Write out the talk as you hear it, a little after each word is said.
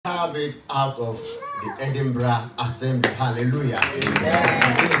have it out of the Edinburgh Assembly. Hallelujah.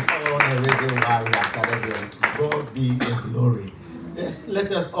 Amen. This is all the reason why we are gathered here. To God be the glory. Yes,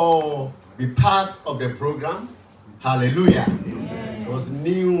 let us all be part of the program. Hallelujah. Amen. Because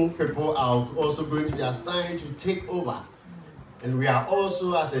new people are also going to be assigned to take over. And we are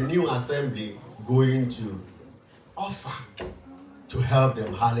also, as a new assembly, going to offer to help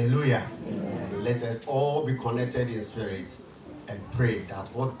them. Hallelujah. Amen. Let us all be connected in spirit and pray that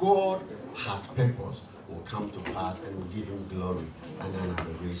what God has purposed will come to pass and will give him glory and an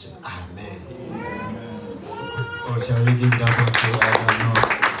adoration. Amen. Amen. Oh, shall we give that unto Adonai?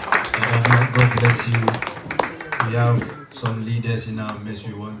 God bless you. We have some leaders in our midst.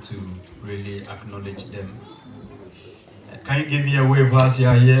 We want to really acknowledge them. Can you give me a wave as you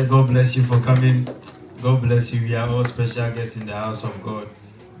are here? God bless you for coming. God bless you. We are all special guests in the house of God.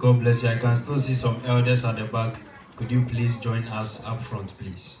 God bless you. I can still see some elders at the back. Could you please join us up front,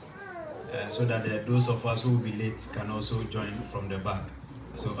 please? So that those of us who will be late can also join from the back.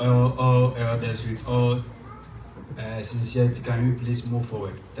 So all elders with all sincerity, can you please move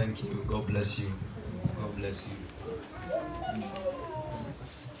forward? Thank you. God bless you. God bless you.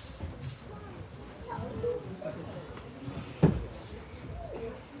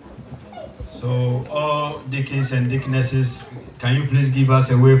 So all deacons and deaconesses, can you please give us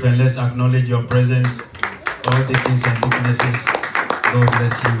a wave and let's acknowledge your presence. All deacons and deaconesses, God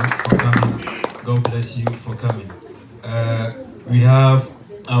bless you for coming. God bless you for coming. We have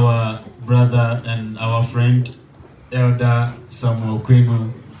our brother and our friend, Elder Samuel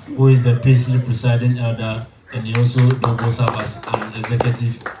Kwenu, who is the Paisley presiding elder, and he also doubles up as an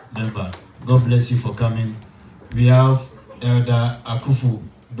executive member. God bless you for coming. We have Elder Akufu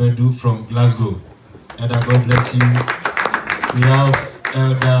Bedu from Glasgow. Elder, God bless you. We have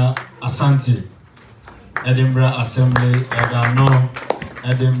Elder Asante, Edinburgh Assembly, Elder No,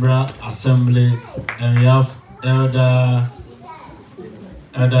 Edinburgh Assembly, and we have Elder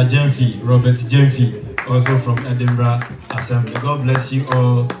Jemfi, Robert Jemfi, also from Edinburgh Assembly. God bless you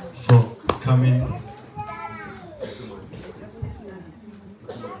all for coming.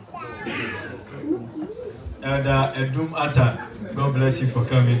 Elder Edum Atta, God bless you for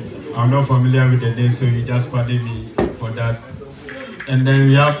coming. I'm not familiar with the name, so you just pardon me for that. And then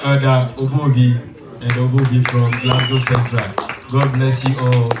we have Elder Obogi, and Obogi from Glasgow Central. God bless you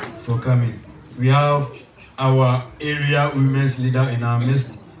all for coming. We have our area women's leader in our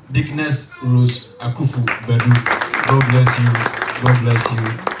midst, Deaconess Rose Akufu Bedu. God bless you. God bless you.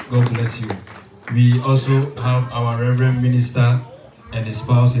 God bless you. We also have our Reverend Minister and his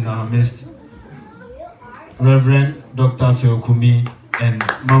spouse in our midst, Reverend Dr. Phil Kumi and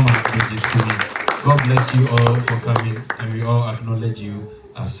Mama Bridget Kumi. God bless you all for coming, and we all acknowledge you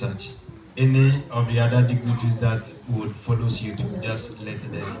as such. Any of the other dignitaries that would follow you to just let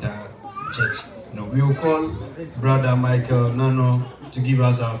the entire church know. We will call Brother Michael Nano to give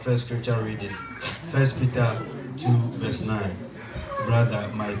us our first scripture reading. 1 Peter 2 verse 9. Brother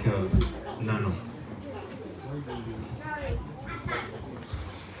Michael Nano.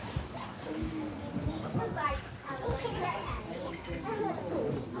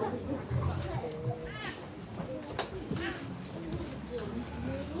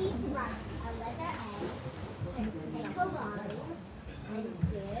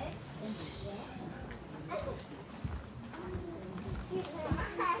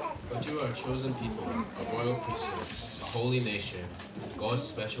 But you are a chosen people, a royal priesthood, a holy nation, God's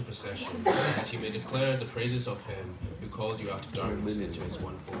special possession, that you may declare the praises of him who called you out of darkness into his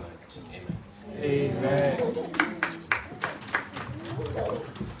wonderful light. Amen. Amen.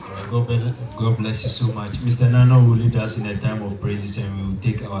 God bless you so much. Mr. Nano will lead us in a time of praises, and we will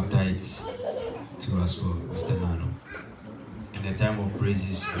take our tithes to us for Mr. Nano. In a time of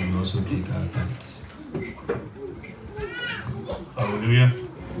praises, we will also take our tithes. Hallelujah.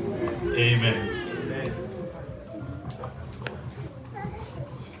 Amen.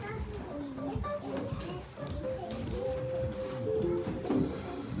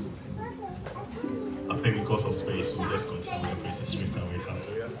 I think because of space, we'll just continue the praises straight away.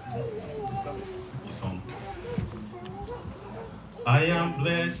 Hallelujah. It's on. I am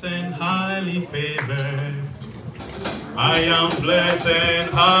blessed and highly favored. I am blessed and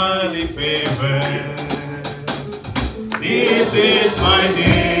highly favored. This is my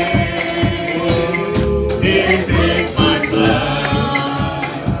day. This is my time.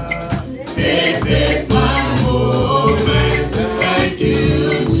 This is my moment. Thank you,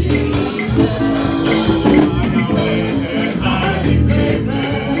 Jesus. I am blessed and highly favored.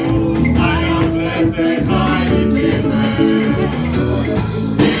 I am blessed and highly favored.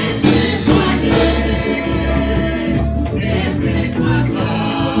 This is my day. This is my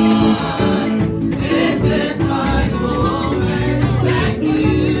time.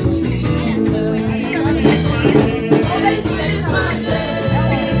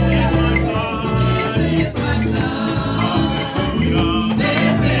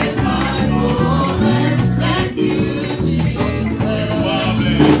 This is my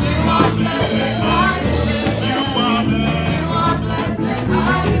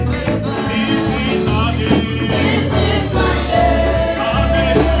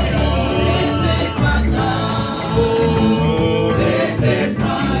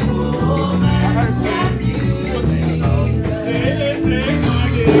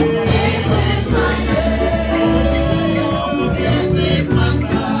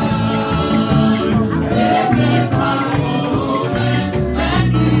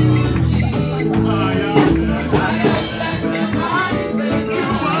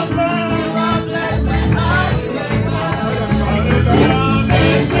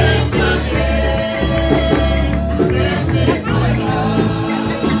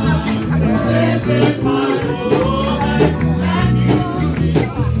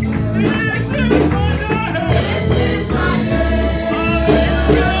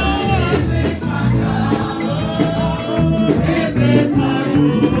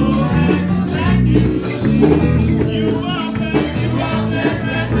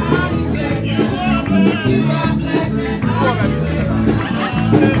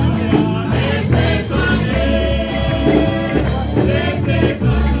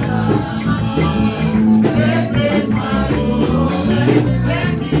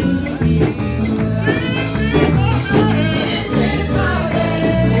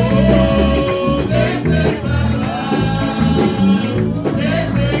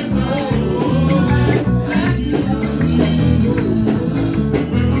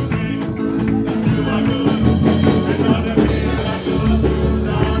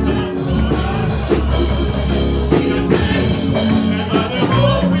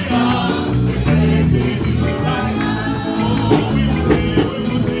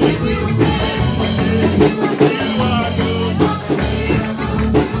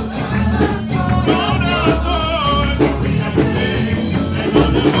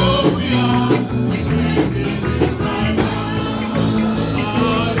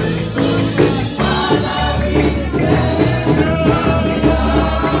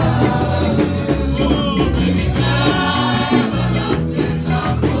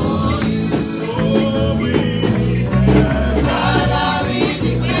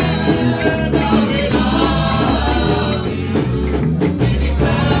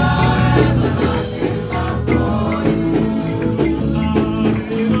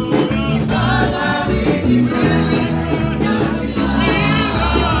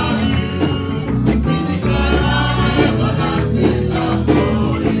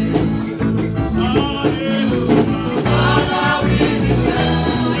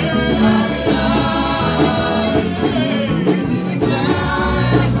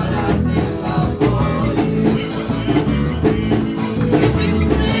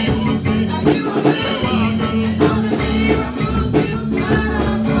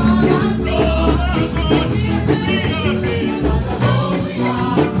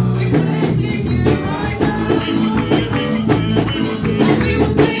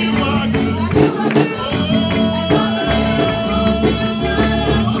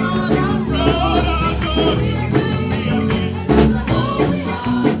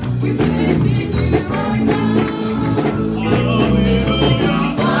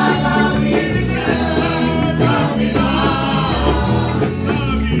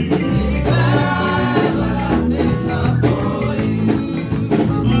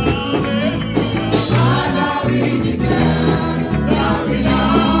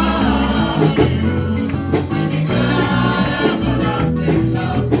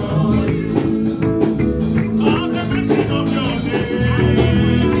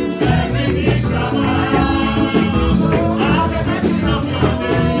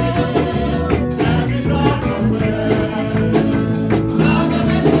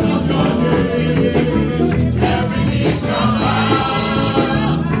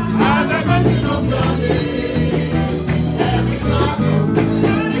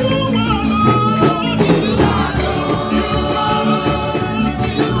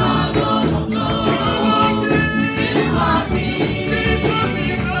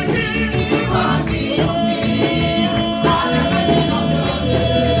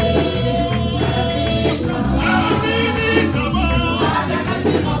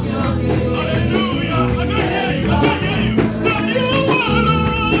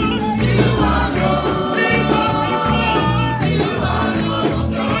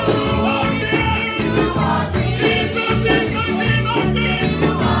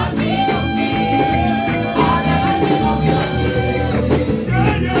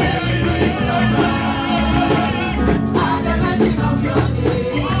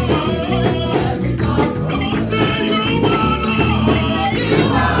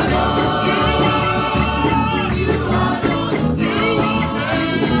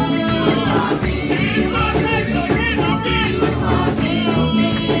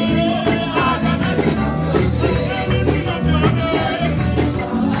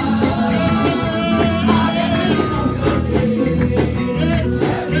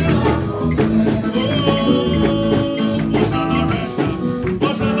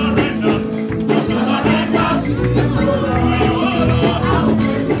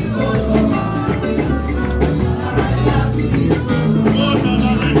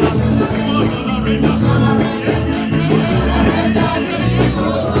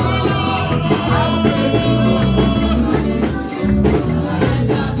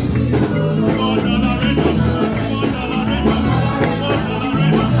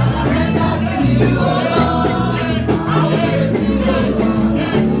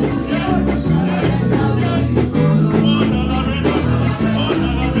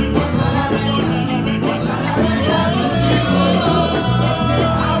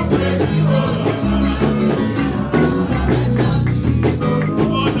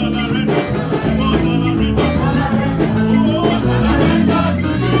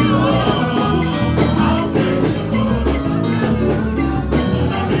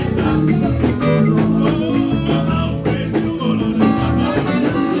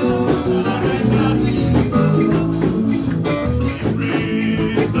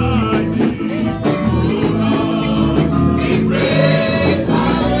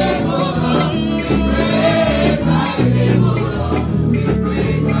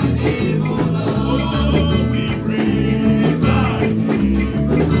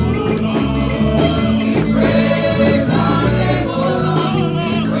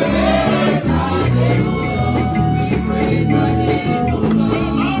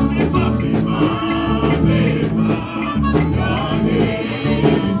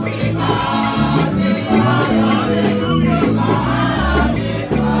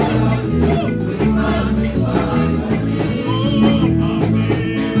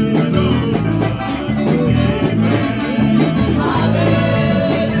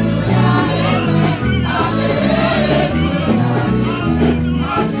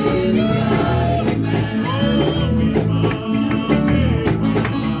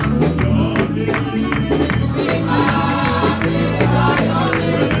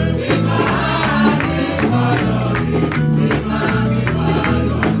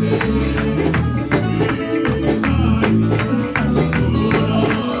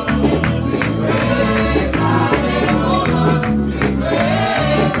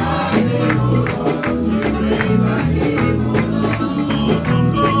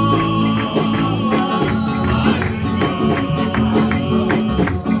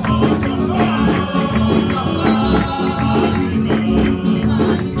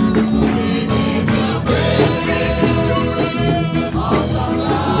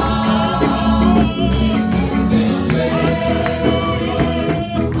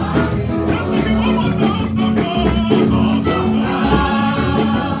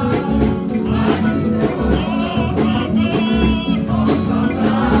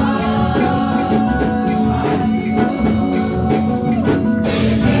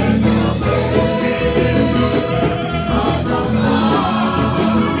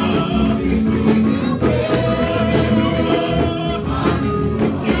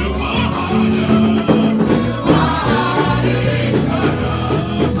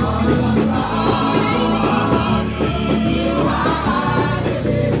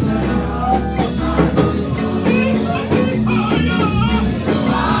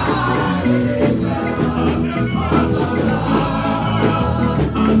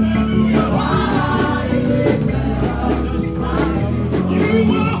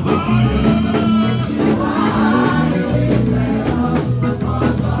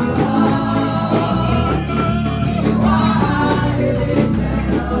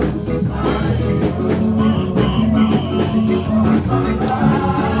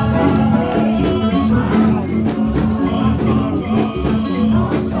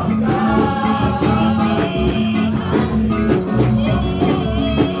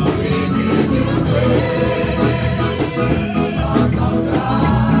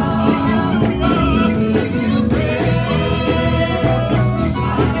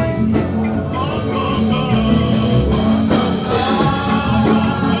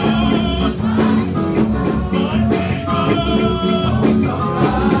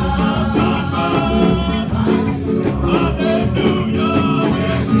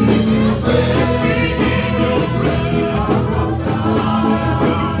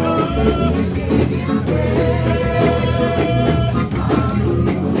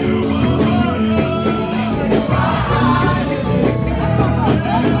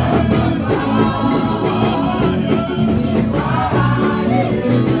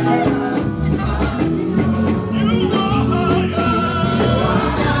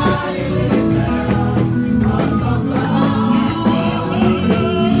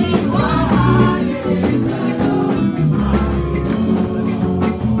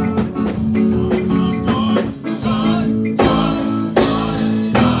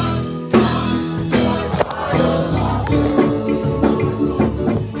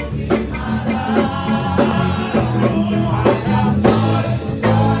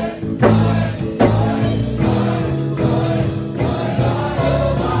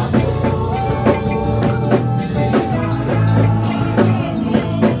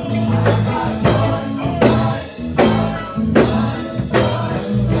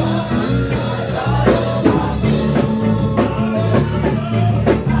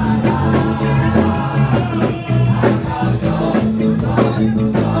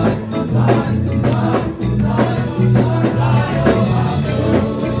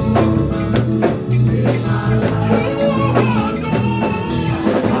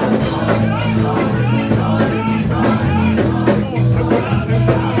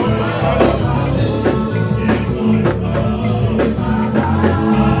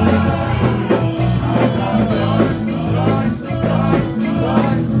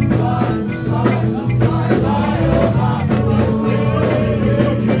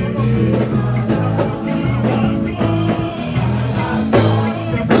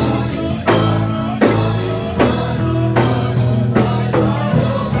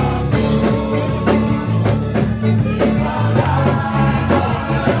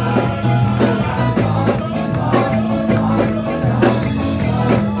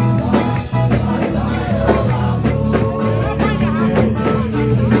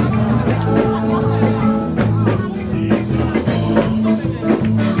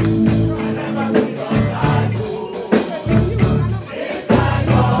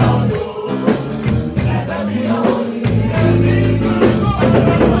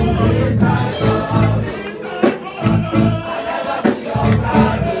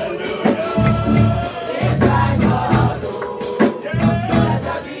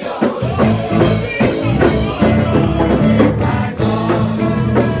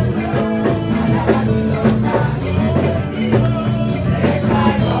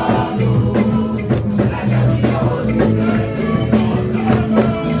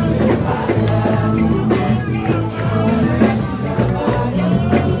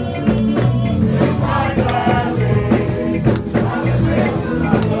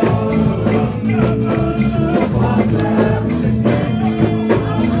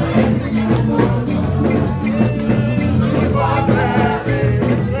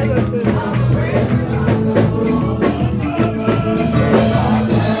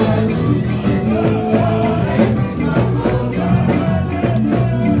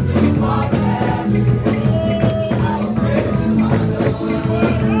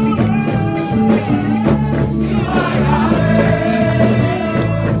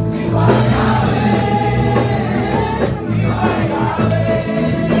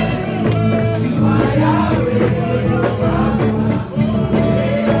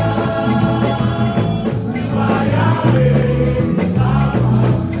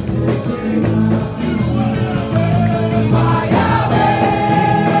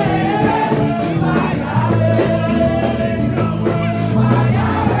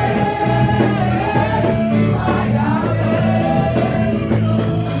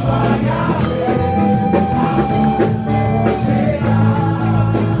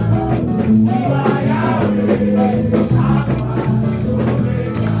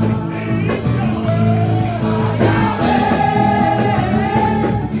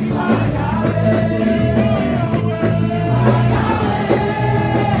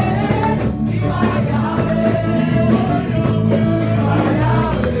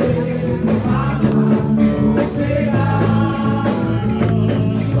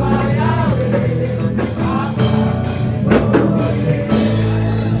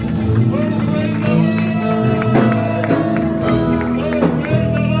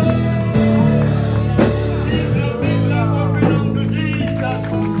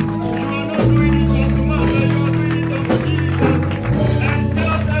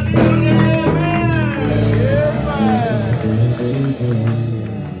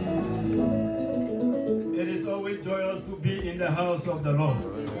of the Lord.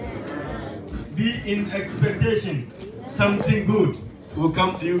 Be in expectation. Something good will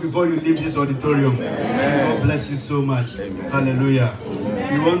come to you before you leave this auditorium. God bless you so much. Hallelujah.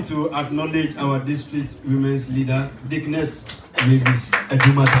 We want to acknowledge our district women's leader, Dickness Mavis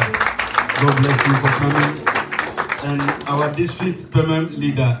Edumata. God bless you for coming. And our district permanent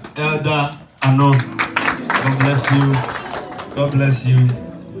leader, Elder Anon. God bless you. God bless you.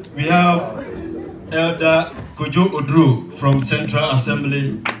 We have Elder Kojo Odru from Central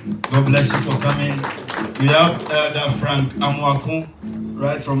Assembly. God bless you for coming. We have Elder Frank Amwaku,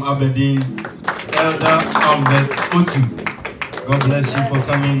 right from Aberdeen. Elder Albert Otu. God bless you for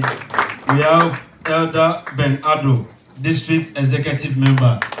coming. We have Elder Ben Ado, District Executive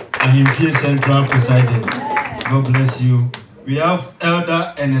Member, Ahimfie Central presiding. God bless you. We have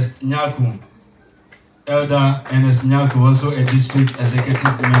Elder Ernest Nyaku. Elder Ernest Nyaku, also a District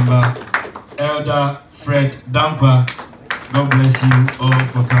Executive Member. Elder Fred Dampa. God bless you all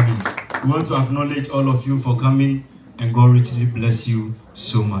for coming. We want to acknowledge all of you for coming, and God richly bless you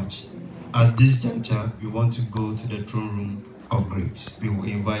so much. At this juncture, we want to go to the throne room of grace. We will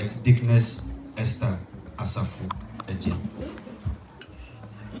invite Dickness Esther Asafu Eje.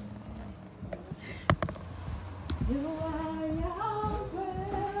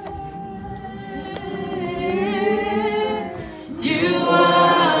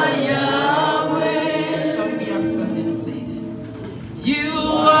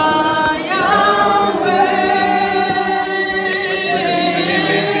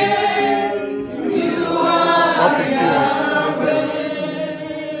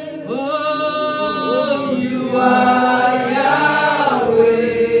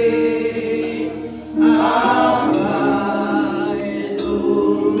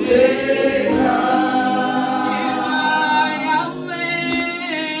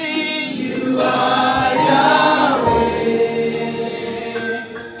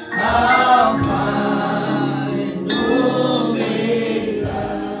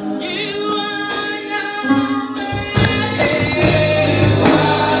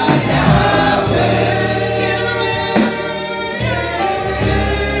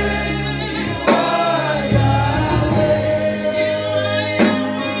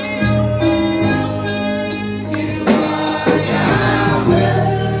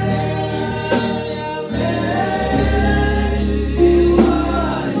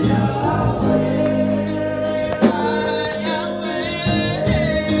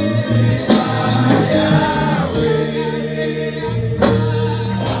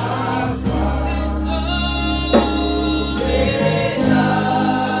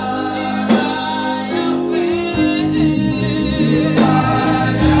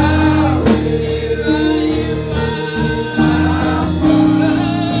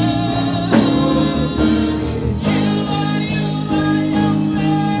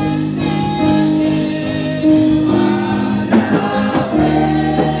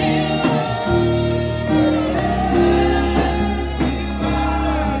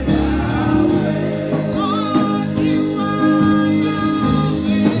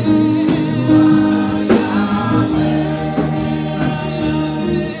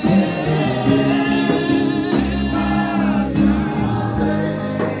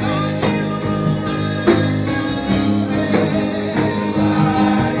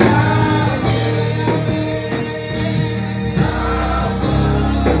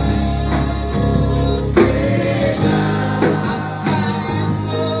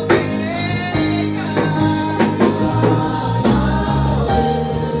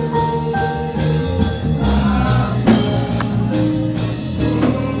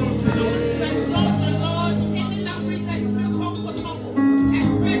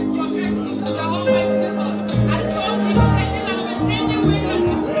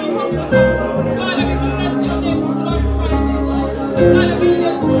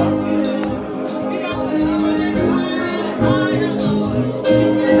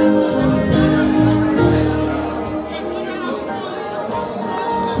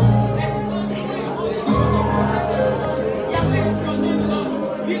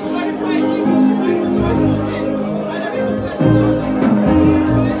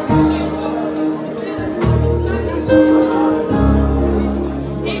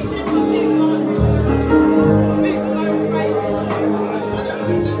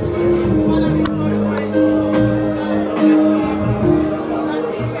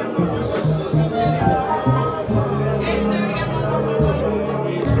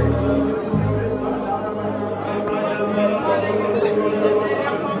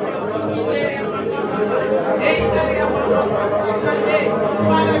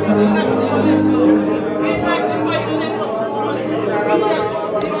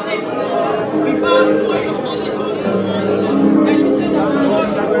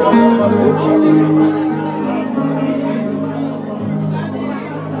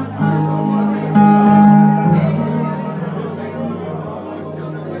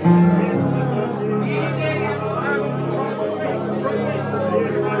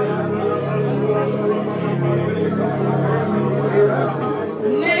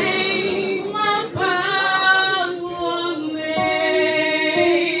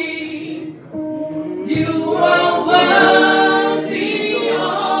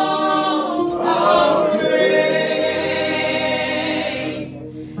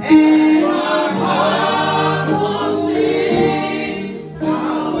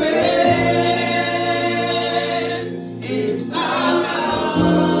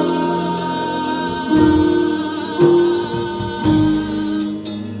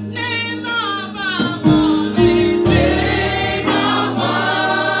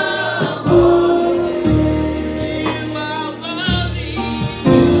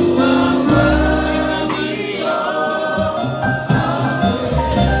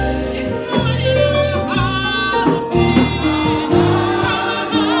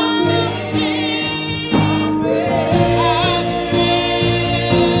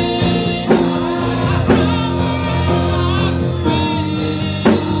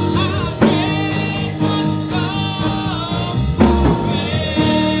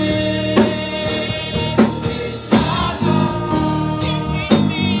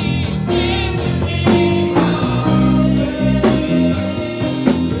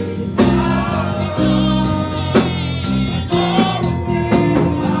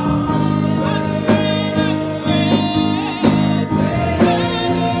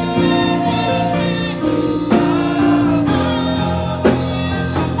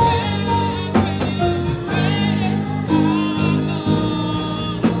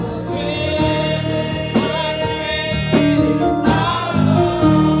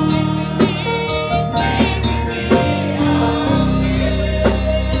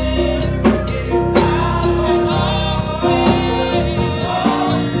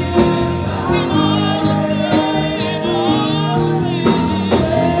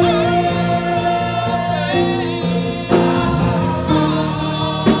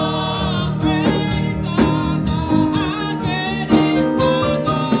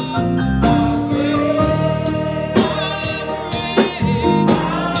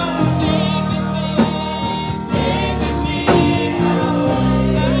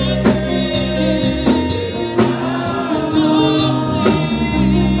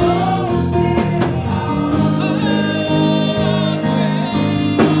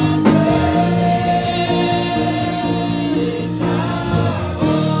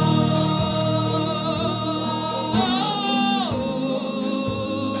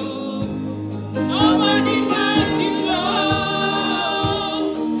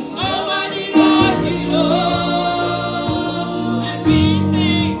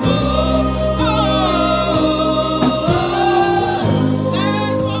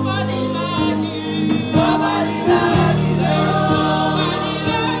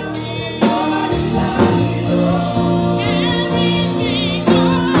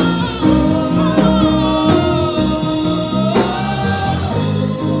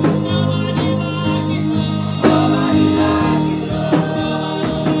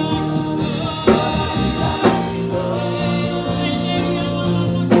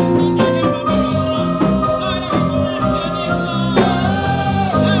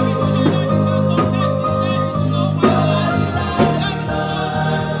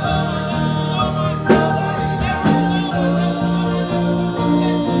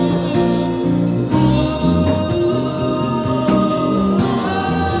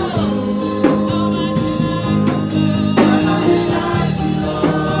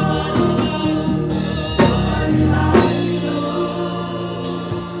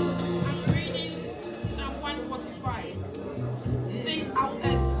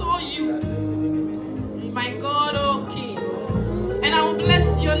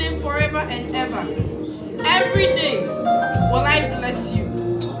 and ever. Every day will I bless you.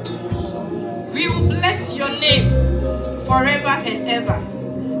 We will bless your name forever and ever.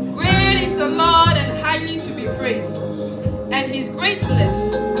 Great is the Lord and highly to be praised, and his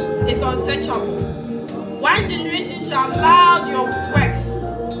greatness is unsearchable. One generation shall laud your works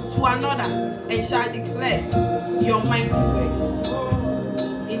to another, and shall declare your mighty works.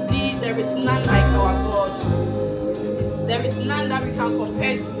 Indeed, there is none like our God. There is none that we can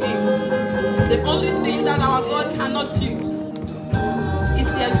compare to him. The only thing that our God cannot do is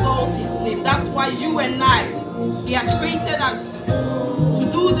to exalt his name. That's why you and I, he has created us to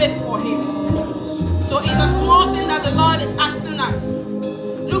do this for him. So it's a small thing that the Lord is asking us.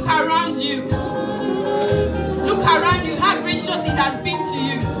 Look around you. Look around you, how gracious he has been to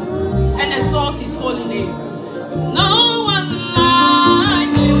you, and exalt his holy name. No one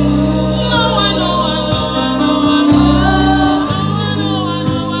like you. No one, no one, no one, no one, no one,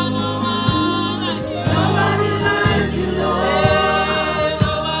 no one, no one like you. Nobody like you, Lord. Hey,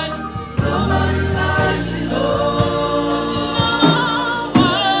 nobody like you, Lord.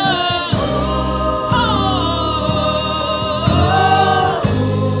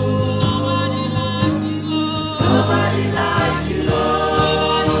 Nobody like you, Lord. Nobody like you,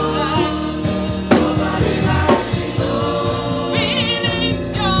 Lord. We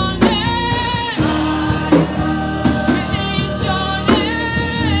lift your name higher. We lift your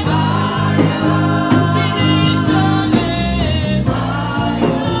name higher. We lift your name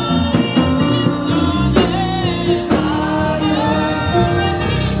higher. We lift your name higher.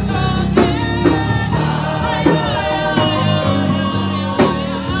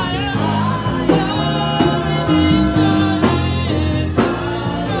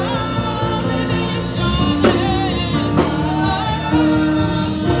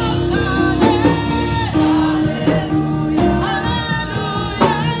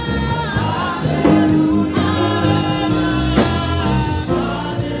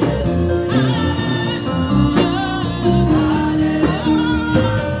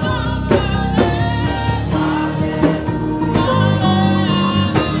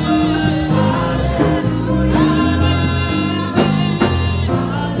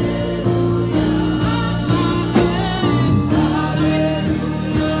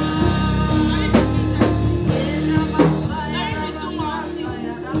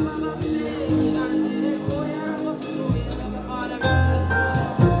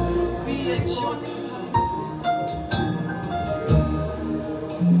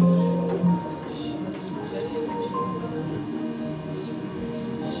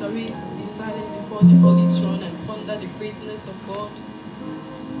 Shall we be silent before the holy throne and ponder the greatness of God,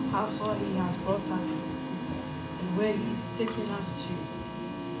 how far he has brought us, and where he is taking us to?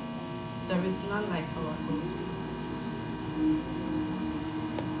 There is none like our God.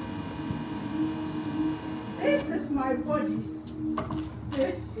 This is my body.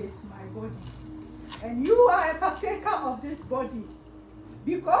 This is my body. And you are a partaker of this body.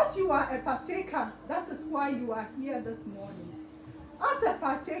 Because you are a partaker, that is why you are here this morning. As a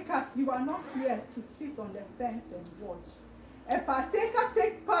partaker, you are not here to sit on the fence and watch. A partaker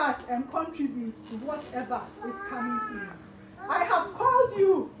takes part and contributes to whatever is coming in. I have called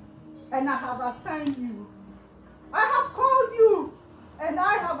you and I have assigned you. I have called you and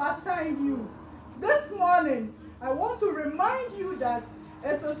I have assigned you. This morning, I want to remind you that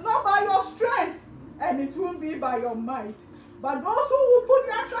it is not by your strength and it won't be by your might, but those who will put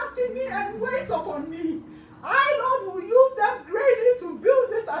their trust in me and wait upon me, I, Lord, will use them greatly to build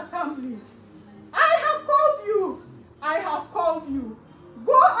this assembly. I have called you. I have called you.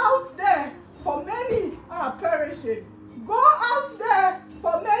 Go out there, for many are perishing. Go out there,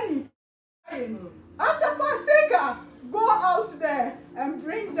 for many are dying. As a partaker, go out there and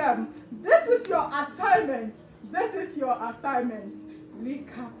bring them. This is your assignment. This is your assignment.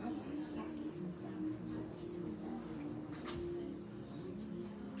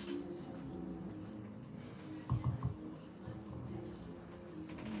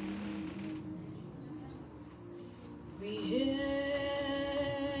 We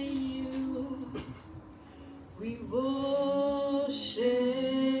hear you, we worship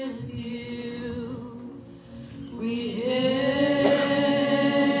you, we hear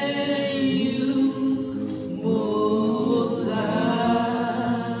you, Most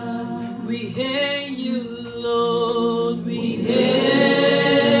High.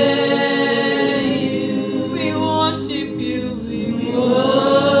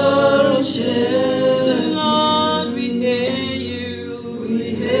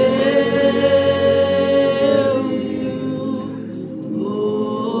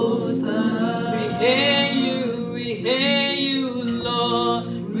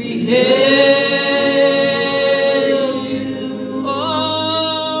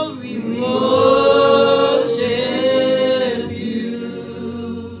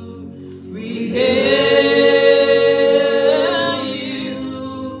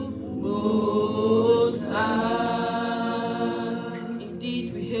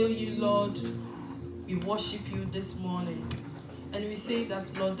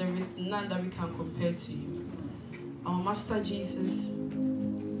 Lord, there is none that we can compare to you. Our Master Jesus,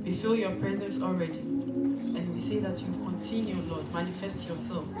 we feel your presence already. And we say that you continue, Lord, manifest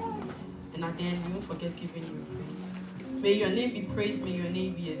yourself. And at the end, we won't forget giving you praise. May your name be praised, may your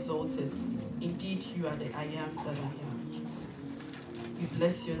name be exalted. Indeed, you are the I am that I am. We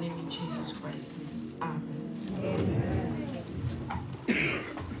bless your name in Jesus Christ's name. Amen. Amen.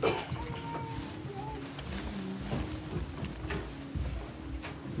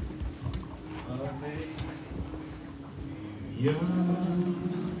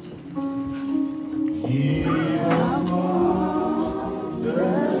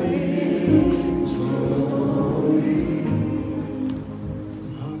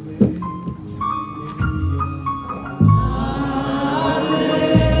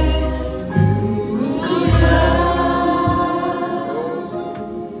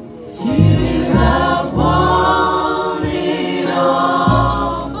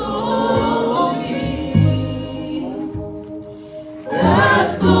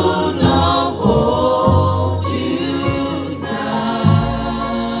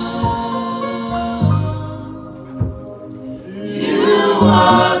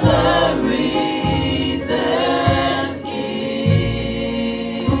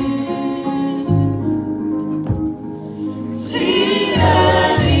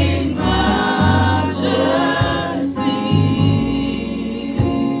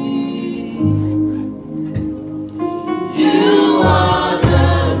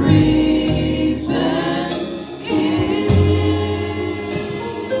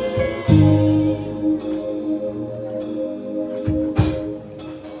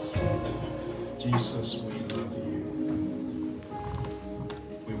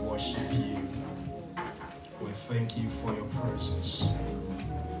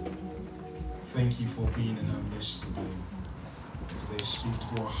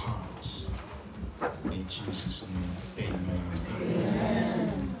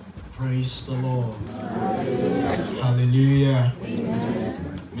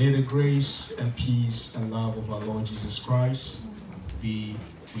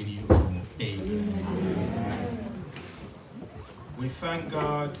 Thank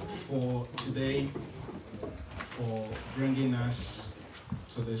God for today, for bringing us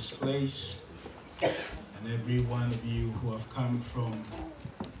to this place, and every one of you who have come from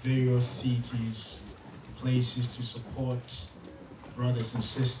various cities, places to support brothers and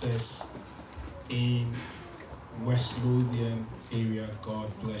sisters in West Lothian area. God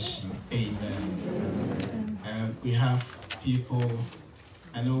bless you. Amen. We have people,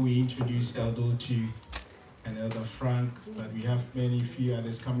 I know we introduced Eldo to and Elder Frank, but we have many few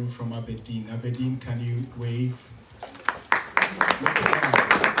others coming from Aberdeen. Aberdeen, can you wave? Look at that.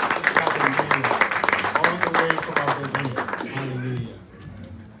 All the way from Aberdeen. Hallelujah.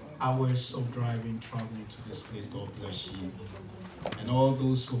 Hours of driving, traveling to this place. God bless you. And all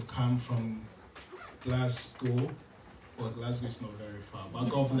those who come from Glasgow. Well, Glasgow is not very far, but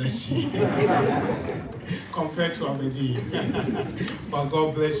God bless you. Compared to Aberdeen. But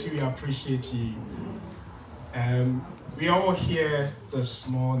God bless you. We appreciate you. We are all here this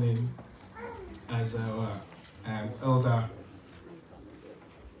morning as our Elder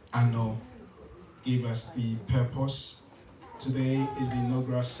Anno gave us the purpose. Today is the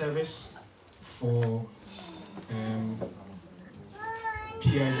inaugural service for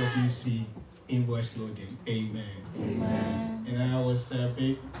PIWC in West Lothian. Amen. Amen. And I was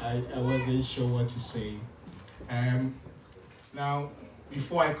I wasn't sure what to say. Now,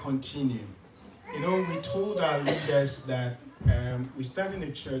 before I continue, you know, we told our leaders that we're starting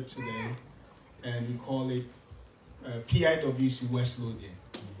a church today, and we call it PIWC West Lothian.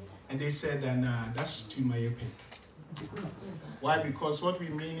 And they said that, nah, that's too myopic. Why? Because what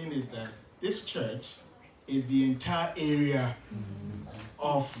we're meaning is that this church is the entire area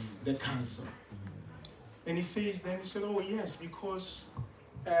of the council. And he said, oh yes, because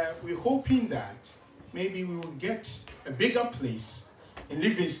we're hoping that maybe we will get a bigger place in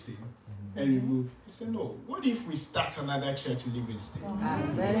Livingston. And we move. He said, no, what if we start another church in Livingston?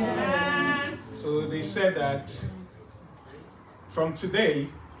 So they said that from today,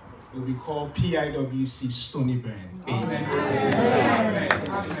 it will be called PIWC Stonyburn. Amen. Amen.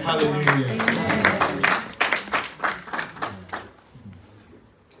 Hallelujah.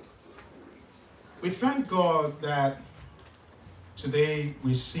 We thank God that today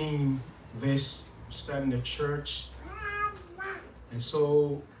we're seeing this starting the church. And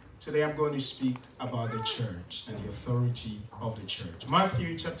so today I'm going to speak about the church and the authority of the church.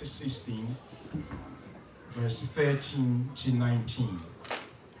 Matthew chapter 16, verse 13 to 19.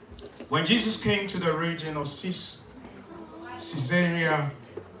 When Jesus came to the region of Caesarea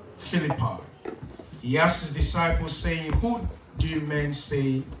Philippi, he asked his disciples, saying, "Who do men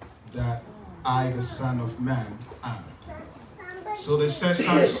say that I, the Son of Man, am?" So they said,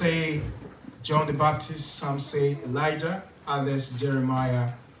 some say John the Baptist, some say Elijah, others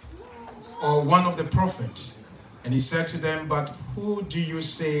Jeremiah, or one of the prophets. And he said to them, "But who do you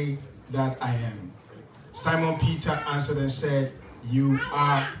say that I am?" Simon Peter answered and said, "You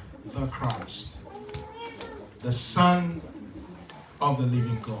are the Christ, the Son of the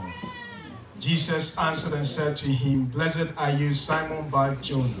living God." Jesus answered and said to him, "Blessed are you, Simon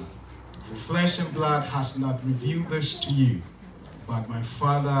Bar-Jonah, for flesh and blood has not revealed this to you, but my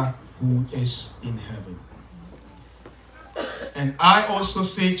Father who is in heaven. And I also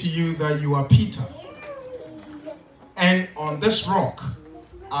say to you that you are Peter, and on this rock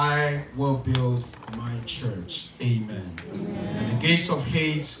I will build my church." Amen. Amen. "And the gates of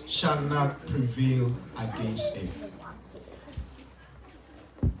Hades shall not prevail against it.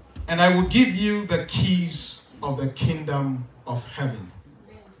 And I will give you the keys of the kingdom of heaven.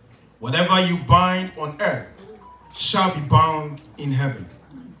 Whatever you bind on earth shall be bound in heaven.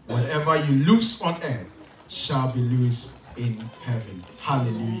 Whatever you loose on earth shall be loosed in heaven."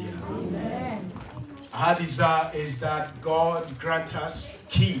 Hallelujah. Amen. Our desire is that God grant us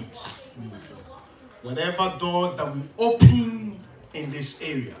keys. Whatever doors that we open in this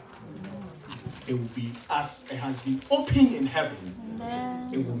area, it will be as it has been opened in heaven. Amen.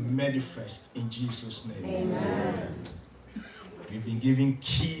 It will manifest in Jesus' name. Amen. We've been given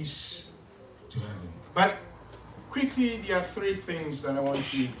keys to heaven. But quickly, there are three things that I want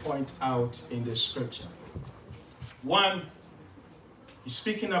to point out in the scripture. One, he's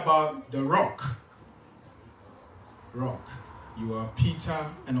speaking about the rock. Rock. "You are Peter,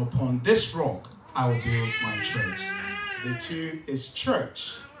 and upon this rock I will build my church." The two is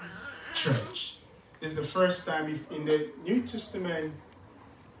church. Church. This is the first time in the New Testament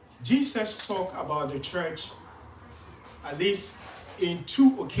Jesus talked about the church at least in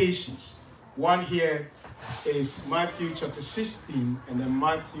two occasions. One here is Matthew chapter 16, and then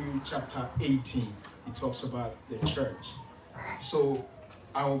Matthew chapter 18. He talks about the church. So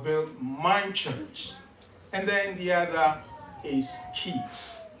I will build my church. And then the other is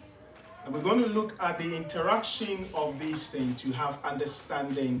keys. And we're going to look at the interaction of these things to have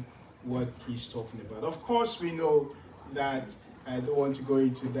understanding what he's talking about. Of course, we know that, I don't want to go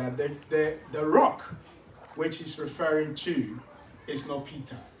into that, the rock which he's referring to is not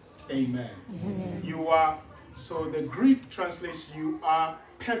Peter. Amen. Amen. You are, so the Greek translates, "You are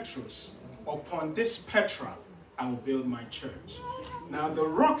Petrus. Upon this Petra, I will build my church." Now, the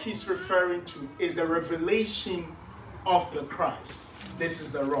rock he's referring to is the revelation of the Christ. This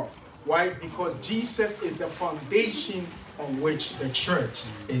is the rock. Why? Because Jesus is the foundation on which the church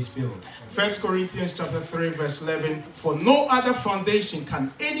is built. 1 Corinthians chapter 3, verse 11, "For no other foundation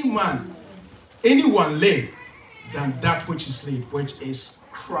can anyone lay than that which is laid, which is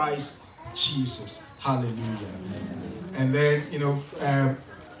Christ Jesus." Hallelujah. And then,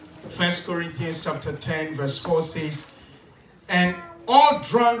 1 Corinthians chapter 10, verse 4 says, "And all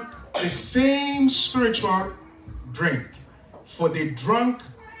drank the same spiritual drink, for they drank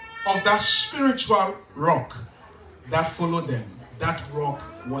of that spiritual rock that followed them. That rock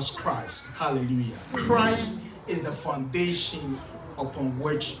was Christ." Hallelujah. Christ is the foundation upon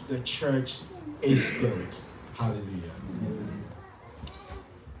which the church is built. Hallelujah.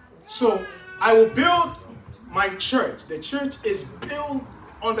 So I will build my church. The church is built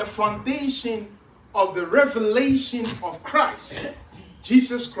on the foundation of the revelation of Christ,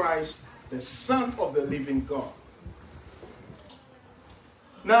 Jesus Christ, the Son of the living God.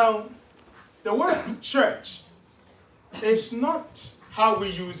 Now, the word church is not how we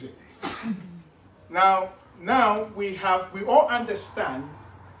use it. Now we all understand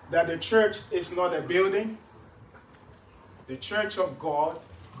that the church is not a building. The church of God,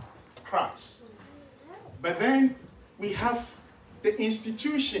 Christ. But then we have the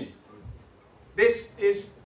institution. This is